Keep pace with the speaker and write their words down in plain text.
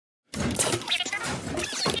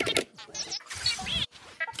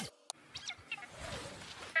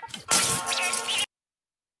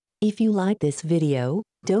If you like this video,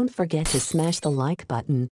 don't forget to smash the like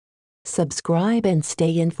button. Subscribe and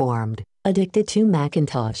stay informed. Addicted to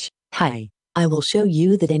Macintosh. Hi, I will show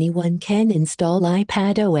you that anyone can install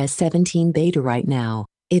iPadOS 17 beta right now.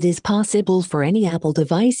 It is possible for any Apple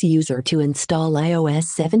device user to install iOS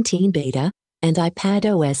 17 beta and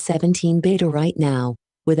iPadOS 17 beta right now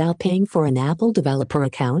without paying for an Apple developer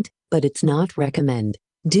account, but it's not recommended.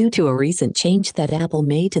 Due to a recent change that Apple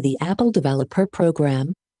made to the Apple Developer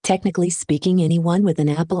Program, technically speaking, anyone with an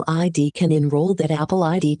Apple ID can enroll that Apple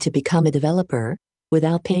ID to become a developer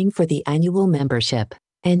without paying for the annual membership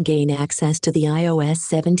and gain access to the iOS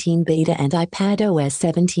 17 beta and iPadOS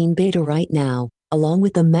 17 beta right now, along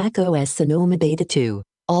with the macOS Sonoma beta too.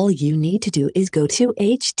 All you need to do is go to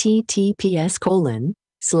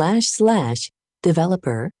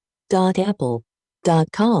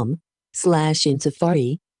https://developer.apple.com/in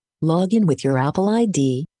Safari, log in with your Apple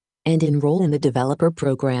ID, and enroll in the developer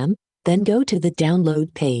program, then go to the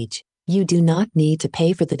download page. You do not need to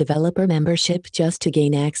pay for the developer membership just to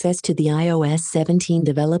gain access to the iOS 17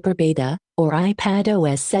 developer beta or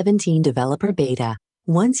iPadOS 17 developer beta.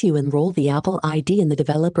 Once you enroll the Apple ID in the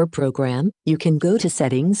developer program, you can go to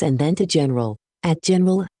Settings and then to General. At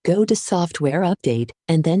General, go to Software Update,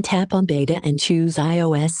 and then tap on Beta and choose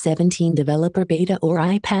iOS 17 developer beta or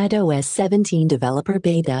iPadOS 17 developer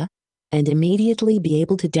beta, and immediately be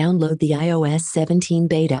able to download the iOS 17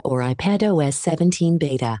 beta or iPadOS 17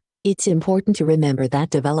 beta. It's important to remember that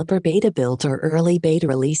developer beta builds are early beta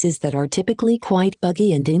releases that are typically quite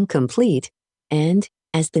buggy and incomplete, and,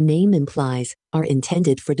 as the name implies, are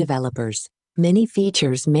intended for developers. Many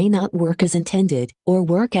features may not work as intended or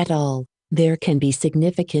work at all. There can be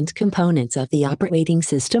significant components of the operating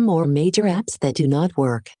system or major apps that do not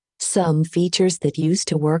work. Some features that used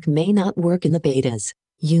to work may not work in the betas.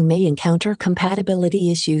 You may encounter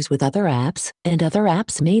compatibility issues with other apps, and other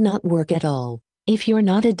apps may not work at all. If you're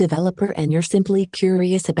not a developer and you're simply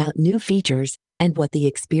curious about new features and what the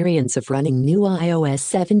experience of running new iOS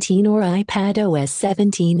 17 or iPadOS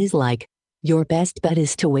 17 is like, your best bet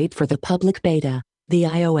is to wait for the public beta. The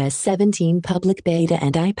iOS 17 public beta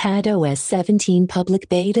and iPadOS 17 public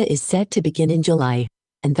beta is set to begin in July,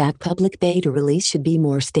 and that public beta release should be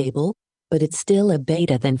more stable, but it's still a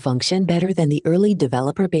beta then function better than the early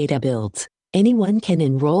developer beta builds. Anyone can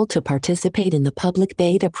enroll to participate in the public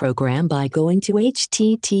beta program by going to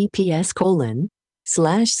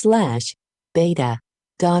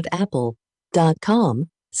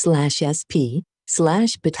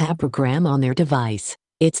https://beta.apple.com/sp/beta program on their device.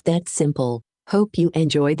 It's that simple. Hope you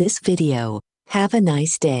enjoy this video. Have a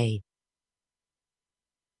nice day.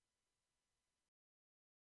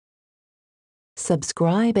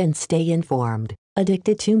 Subscribe and stay informed.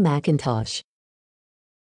 Addicted to Macintosh.